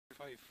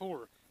5,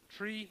 4,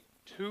 3,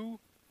 2,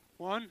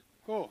 1,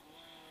 go.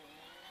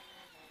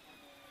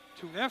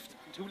 2 left,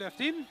 and 2 left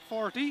in,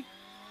 40.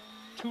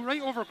 2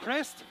 right over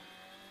crest,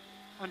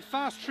 and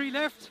fast 3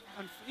 left,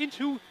 and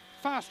into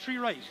fast 3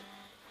 right.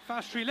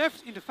 Fast 3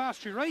 left, into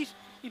fast 3 right,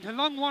 into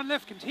long 1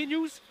 left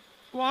continues.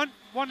 Go on,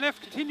 1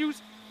 left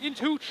continues,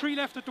 into 3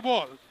 left at the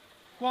wall.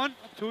 Go on,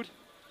 up to it.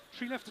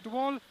 3 left at the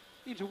wall,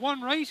 into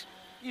 1 right,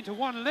 into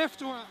 1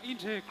 left,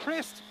 into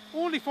crest,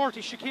 only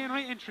 40, chicane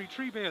right entry,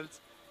 3 bales.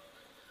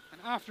 And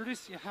after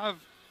this you have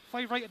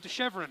 5 right at the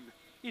chevron,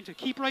 into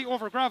keep right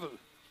over gravel,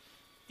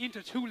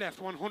 into 2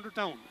 left, 100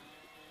 down.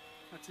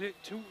 That's it,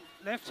 2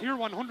 left here,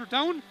 100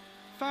 down,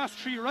 fast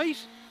 3 right,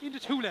 into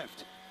 2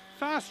 left.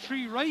 Fast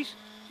 3 right,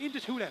 into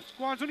 2 left.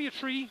 Go on, it's only a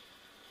 3,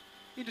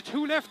 into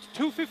 2 left,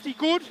 250,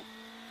 good.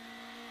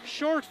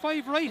 Short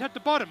 5 right at the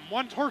bottom,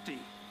 130.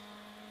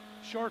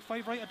 Short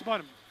 5 right at the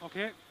bottom,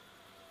 okay.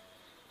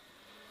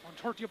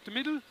 130 up the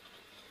middle.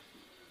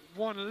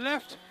 1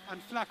 left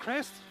and flat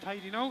crest,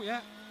 tidy now,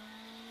 yeah.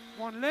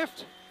 1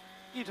 left,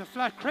 into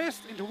flat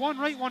crest, into 1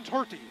 right,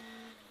 130.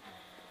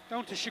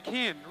 Down to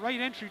chicane,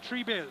 right entry,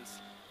 3 bales.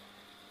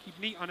 Keep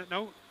neat on it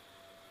now.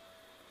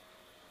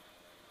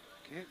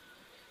 Okay.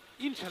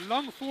 Into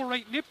long 4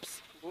 right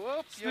nips.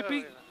 Whoops, Slippy,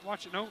 yeah.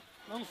 watch it now.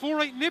 Long 4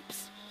 right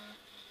nips.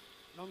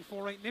 Long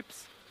 4 right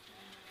nips.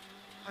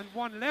 And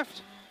 1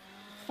 left,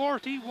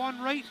 40,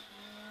 1 right.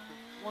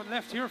 1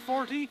 left here,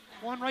 40.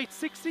 1 right,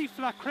 60.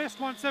 Flat crest,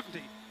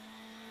 170.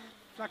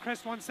 Flat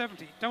crest,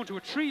 170. Down to a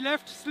 3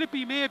 left,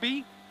 slippy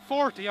maybe,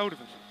 40 out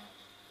of it.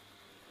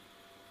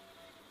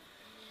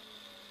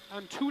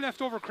 And 2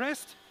 left over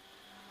crest,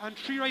 and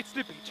 3 right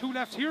slippy. 2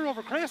 left here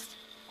over crest,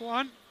 go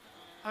on,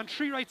 and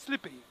 3 right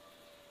slippy.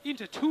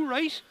 Into 2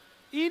 right,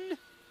 in,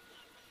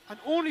 and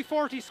only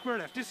 40 square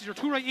left. This is your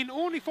 2 right in,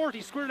 only 40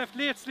 square left,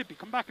 late slippy.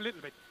 Come back a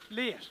little bit,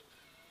 late.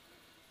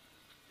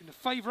 Into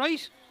 5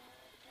 right,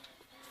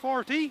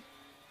 40,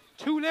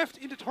 2 left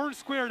into turn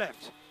square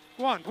left.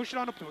 Go on, push it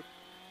on up to it.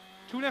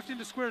 2 left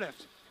into square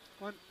left.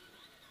 Go on,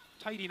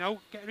 tidy now,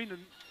 get her in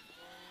and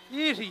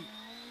 80.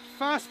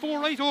 Fast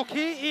 4 right,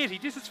 okay, 80.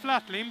 This is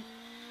flat, Liam.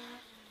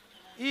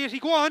 80,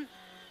 go on.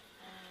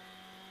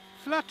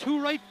 Flat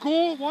 2 right,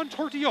 go,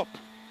 130 up.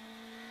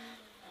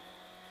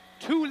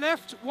 2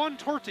 left,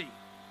 130.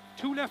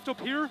 2 left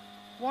up here,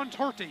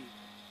 130.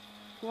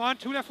 Go on,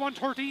 2 left,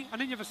 130, and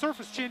then you have a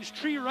surface change.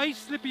 3 right,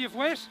 slippy if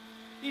wet,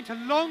 into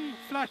long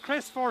flat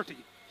crest, 40.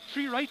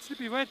 3 right,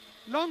 slippy if wet,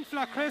 long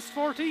flat crest,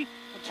 40,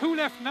 and 2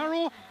 left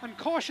narrow, and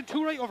caution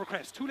 2 right over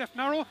crest. 2 left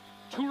narrow,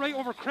 2 right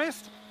over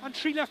crest, and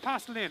 3 left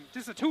past the lane.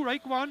 This is a 2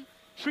 right, go on,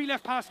 3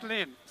 left past the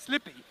lane,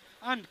 slippy.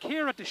 And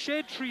care at the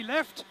shed, 3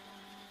 left,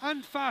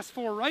 and fast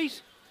 4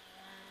 right.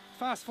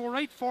 Fast 4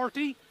 right,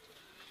 40.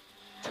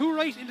 2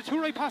 right, into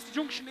 2 right past the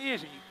junction,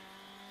 80.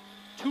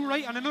 2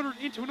 right and another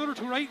into another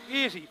 2 right,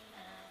 80.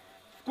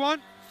 Go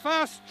on,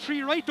 fast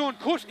 3 right, don't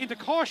cut, into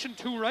caution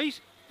 2 right,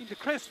 into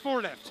crest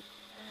 4 left.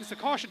 This is a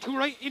caution 2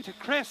 right, into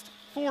crest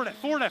 4 left,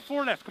 4 left,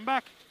 4 left, come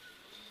back.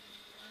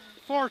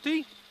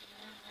 40.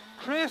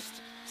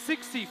 Crest,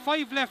 60,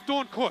 5 left,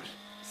 don't cut.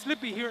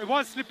 Slippy here, it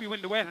was slippy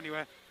when the wet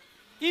anyway.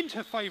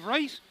 Into 5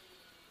 right.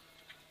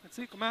 That's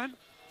it, come on.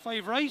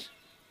 5 right.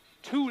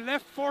 2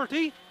 left,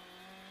 40.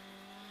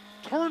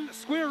 Turn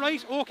square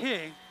right,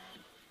 okay.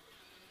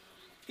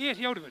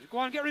 80 out of it. Go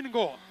on, get her in and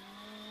go.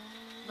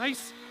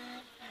 Nice.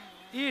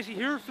 80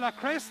 here, flat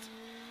crest.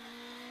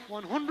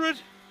 100.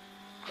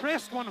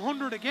 Crest,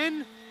 100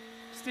 again.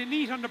 Stay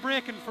neat on the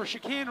braking for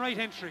chicane right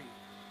entry.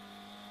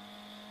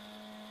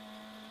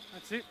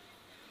 That's it.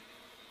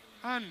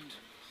 And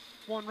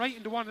 1 right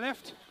into 1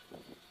 left.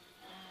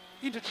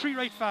 Into 3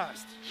 right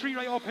fast. 3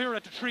 right up here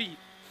at the 3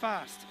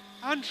 fast.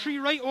 And 3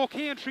 right,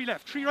 okay, and 3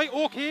 left. 3 right,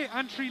 okay,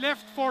 and 3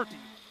 left, 40.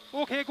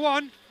 Okay, go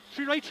on.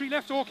 3 right, 3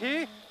 left,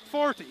 okay,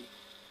 40.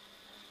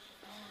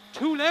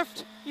 2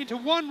 left, into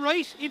 1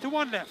 right, into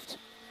 1 left.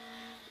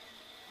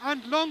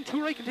 And long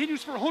 2 right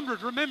continues for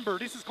 100. Remember,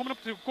 this is coming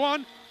up to, go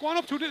on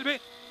up to a little bit.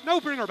 Now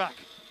bring her back.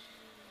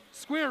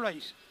 Square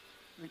right.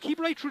 And keep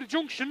right through the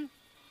junction.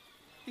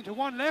 Into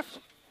 1 left.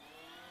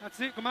 That's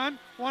it, come on.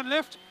 1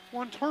 left,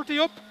 130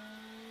 up.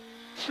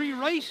 3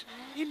 right,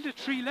 into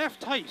 3 left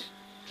tight.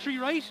 3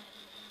 right,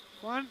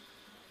 go on.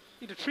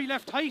 Into 3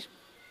 left tight.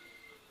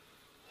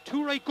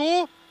 2 right,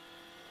 go.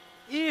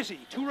 80.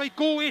 2 right,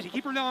 go, 80.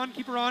 Keep her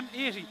on,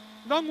 80.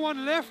 Long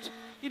 1 left,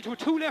 into a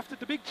 2 left at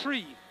the big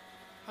 3.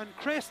 And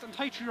crest and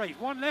tight 3 right.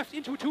 1 left,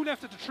 into a 2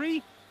 left at the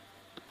 3.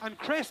 And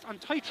crest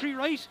and tight 3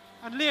 right.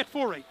 And late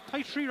 4 right.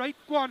 Tight 3 right,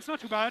 go on, it's not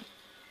too bad.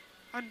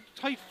 And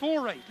tight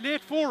 4 right,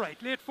 late 4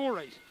 right, late 4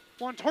 right.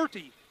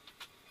 130.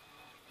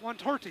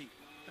 130.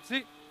 That's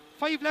it.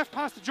 5 left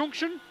past the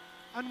junction.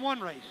 And 1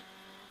 right.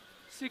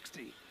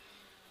 60.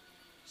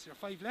 So your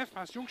 5 left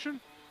past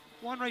junction.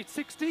 1 right,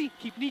 60.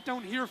 Keep neat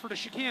down here for the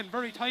chicane.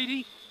 Very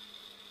tidy.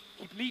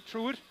 Keep neat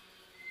through it.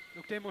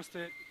 Look, they must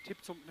have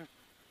tipped something there.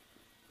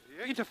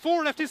 Yeah. Into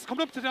 4 left, this is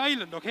coming up to the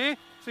island, okay?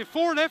 So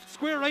 4 left,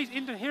 square right,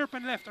 into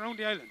hairpin left around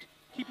the island.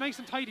 Keep nice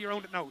and tidy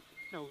around it now.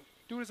 Now,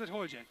 do as I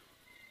told you.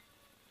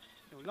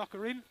 Now, lock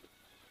her in.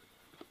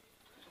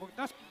 Oh,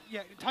 that's,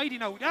 yeah, tidy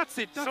now. That's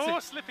it. That's so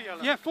it. slippy,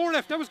 Alan. Yeah, 4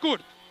 left. That was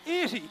good.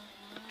 80.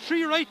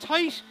 3 right,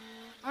 tight,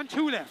 and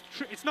 2 left.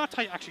 It's not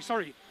tight, actually,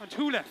 sorry. And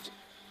 2 left.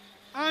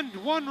 And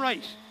 1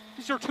 right.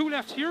 These are 2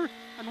 left here.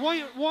 And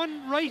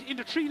 1 right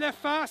into 3 left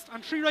fast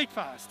and 3 right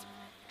fast.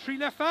 3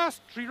 left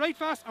fast, 3 right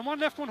fast, and 1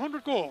 left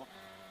 100 go.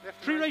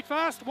 Left 3 right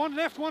fast, 1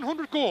 left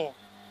 100 go.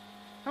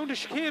 Down to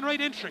chicane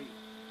right entry.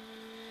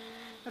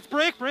 Let's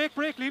break,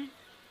 Liam.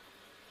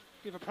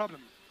 We have a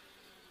problem.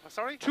 Oh,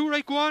 sorry? 2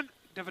 right, go on.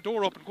 They have a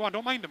door open, go on,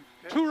 don't mind them.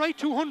 Yeah. 2 right,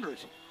 200.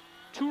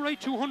 2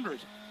 right, 200.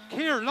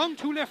 Care, long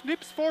 2 left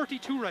nips, 40,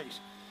 2 right.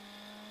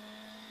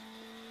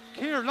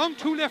 Care, long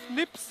 2 left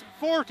nips,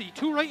 40.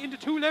 2 right into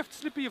 2 left,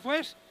 slippy if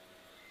wet.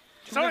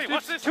 Sorry,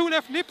 what's this? 2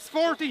 left nips,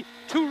 40.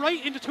 2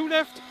 right into 2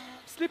 left,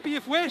 slippy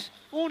if wet.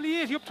 Only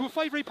 80 up to a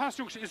 5 right past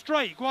junction. It's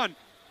dry, go on.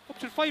 Up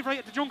to 5 right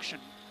at the junction.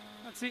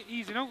 That's it,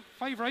 easy now.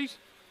 5 right.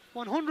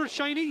 100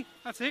 shiny,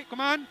 that's it,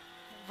 come on.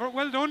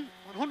 Well done.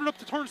 100 up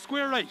to turn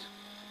square right.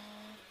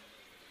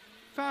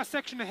 Fast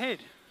section ahead.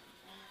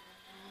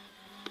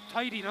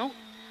 Tidy now.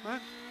 Man.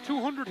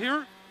 200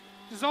 here.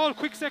 This is all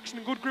quick section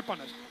and good grip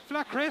on it.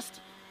 Flat crest.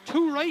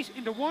 2 right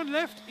into 1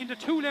 left into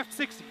 2 left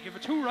 60. You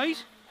have a 2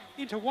 right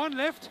into 1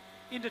 left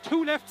into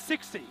 2 left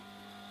 60.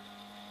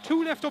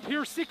 2 left up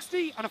here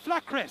 60 and a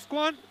flat crest. Go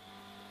on.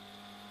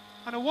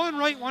 And a 1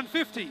 right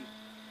 150.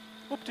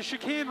 Up to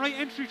chicane right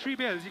entry 3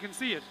 bells. You can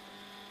see it.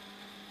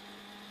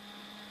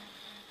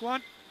 Go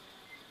on.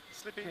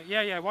 Slippy. Okay,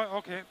 yeah,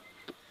 okay.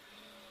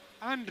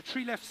 And the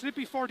 3 left,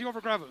 slippy 40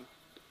 over gravel.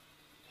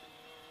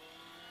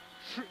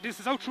 This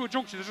is out through a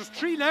junction. There's just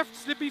 3 left,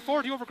 slippy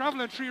 40 over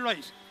gravel and 3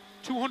 right.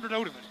 200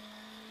 out of it.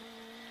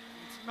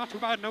 It's not too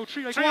bad now.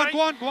 3 right.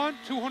 Go on.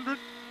 200.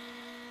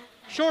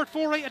 Short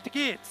 4 right at the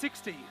gate,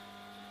 60.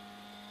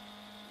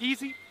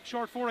 Easy.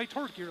 Short 4 right,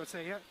 third gear, I'd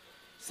say, yeah.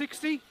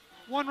 60.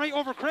 1 right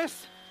over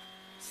crest,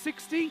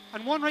 60.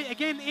 And 1 right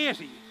again,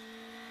 80.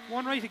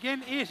 1 right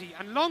again, 80.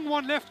 And long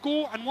 1 left,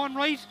 go, and 1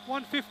 right,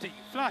 150.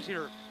 Flat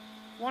here.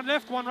 1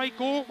 left, 1 right,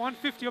 go,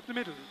 150 up the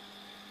middle.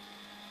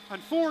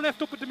 And 4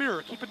 left up at the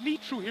mirror. Keep it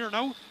neat through here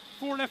now.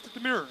 4 left at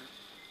the mirror.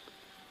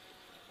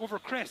 Over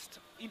crest.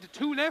 Into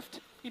 2 left,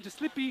 into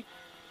slippy.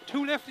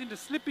 2 left into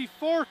slippy,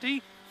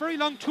 40. Very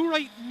long 2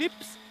 right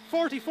nips,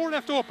 40, 4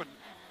 left open.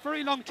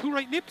 Very long 2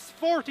 right nips,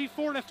 40,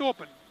 4 left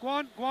open. Go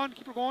on,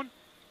 keep her going.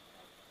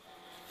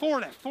 4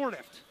 left.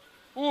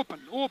 Open.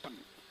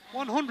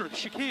 100,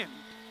 chicane.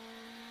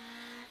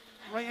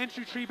 Right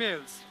entry 3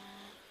 bales.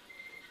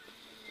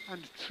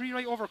 And 3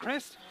 right over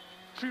crest.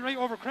 3 right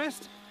over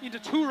crest. Into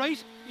 2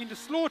 right. Into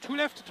slow 2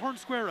 left to turn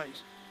square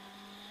right.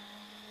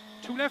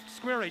 2 left,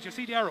 square right. You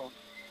see the arrow.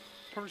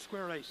 Turn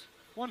square right.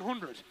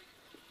 100.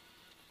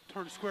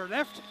 Turn square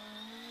left.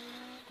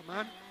 Come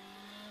on.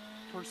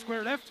 Turn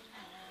square left.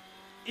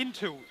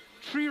 Into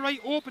 3 right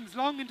opens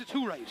long into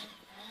 2 right.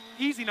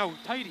 Easy now,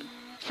 tidy.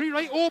 3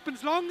 right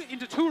opens long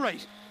into 2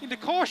 right. Into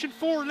caution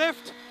 4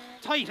 left.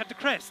 Tight at the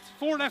crest.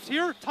 4 left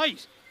here,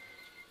 tight.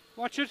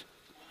 Watch it.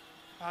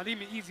 Leave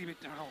me easy bit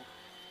there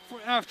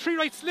now. 3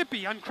 right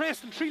slippy and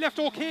crest and 3 left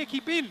okay,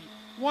 keep in.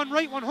 1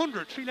 right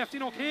 100, 3 left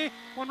in okay,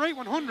 1 right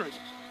 100.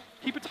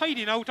 Keep it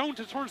tidy now, down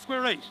to turn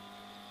square right.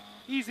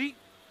 Easy.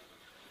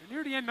 You're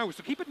near the end now,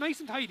 so keep it nice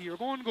and tidy, you're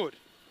going good.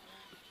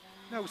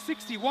 Now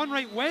 60, 1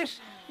 right wet,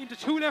 into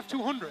 2 left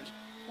 200.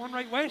 1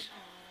 right wet,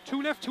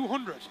 2 left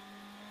 200.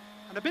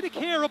 And a bit of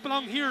care up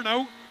along here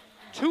now.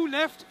 2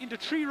 left into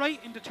 3 right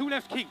into 2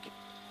 left kink.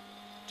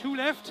 2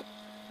 left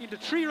into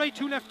 3 right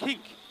 2 left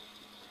kink.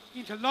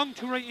 Into long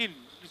 2 right in.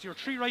 This is your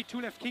 3 right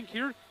 2 left kink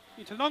here.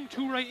 Into long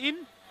 2 right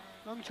in.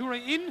 Long 2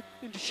 right in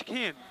into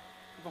chicane.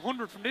 You have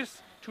 100 from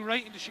this. 2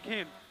 right into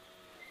chicane.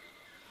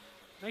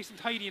 Nice and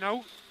tidy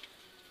now.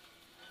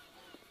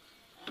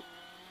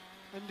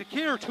 And the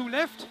care 2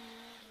 left.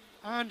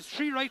 And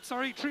 3 right,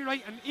 3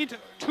 right and into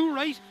 2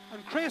 right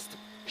and crest.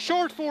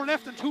 Short 4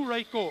 left and 2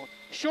 right go.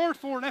 Short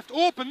 4 left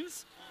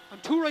opens.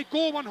 And 2 right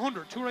go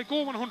 100, 2 right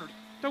go 100.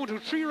 Down to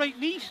 3 right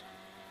neat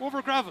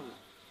over gravel,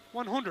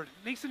 100.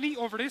 Nice and neat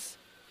over this.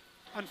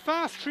 And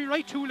fast 3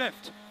 right, 2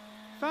 left.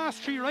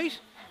 Fast 3 right,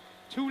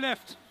 2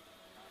 left.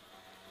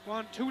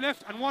 2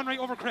 left and 1 right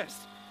over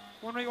crest.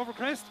 1 right over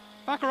crest.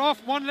 Back her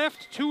off, 1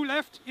 left, 2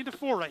 left into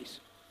 4 right.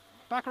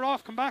 Back her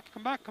off, come back.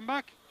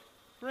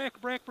 Break.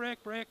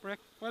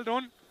 Well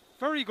done.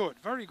 Very good.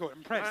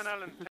 Impressed.